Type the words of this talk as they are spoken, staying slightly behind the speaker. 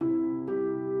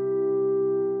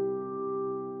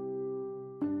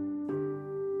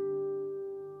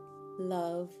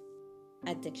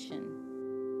addiction.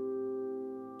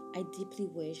 I deeply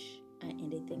wish I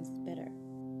ended things better.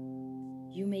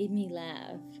 You made me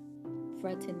laugh,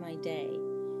 brightened my day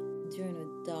during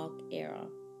a dark era.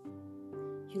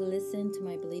 You listened to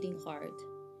my bleeding heart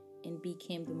and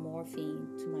became the morphine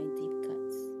to my deep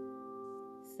cuts.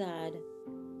 Sad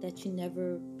that you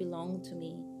never belonged to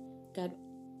me, got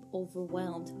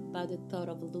overwhelmed by the thought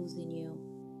of losing you,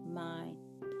 my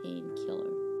painkiller.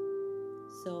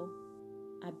 So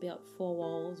I built four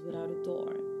walls without a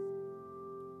door.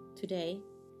 Today,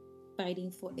 fighting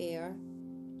for air,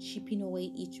 chipping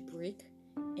away each brick,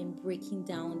 and breaking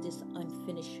down this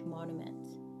unfinished monument.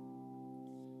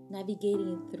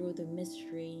 Navigating through the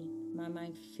mystery, my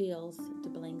mind fills the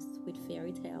blanks with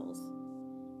fairy tales.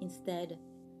 Instead,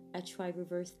 I try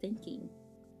reverse thinking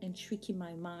and tricking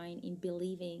my mind in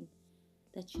believing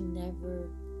that you never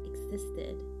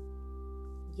existed.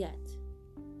 Yet,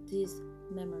 these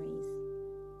memories,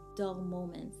 dull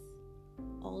moments,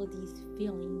 all of these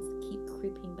feelings keep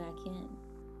creeping back in.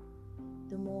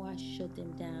 The more I shut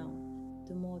them down,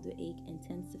 the more the ache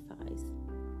intensifies.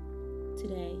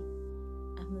 Today,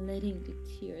 I'm letting the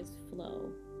tears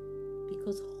flow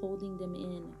because holding them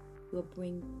in will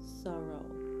bring sorrow,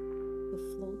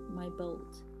 will float my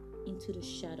boat into the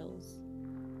shadows,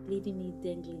 leaving me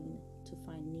dangling to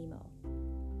find Nemo.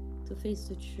 To face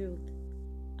the truth,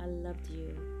 I loved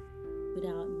you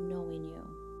without knowing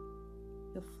you.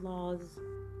 Your flaws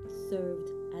served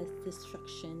as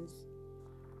distractions.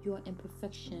 Your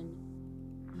imperfection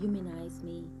humanized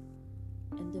me,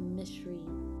 and the mystery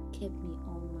kept me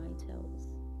on my toes.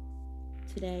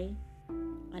 Today,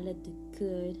 I let the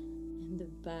good and the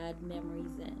bad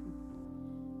memories in,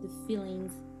 the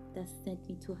feelings that sent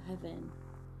me to heaven,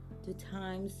 the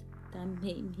times that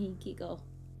made me giggle,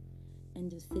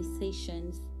 and the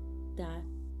sensations that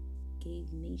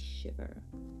gave me shiver.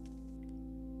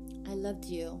 I loved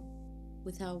you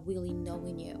without really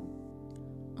knowing you,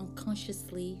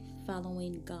 unconsciously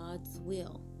following God's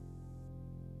will,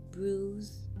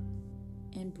 bruised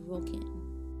and broken.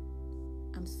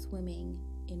 I'm swimming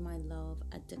in my love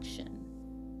addiction.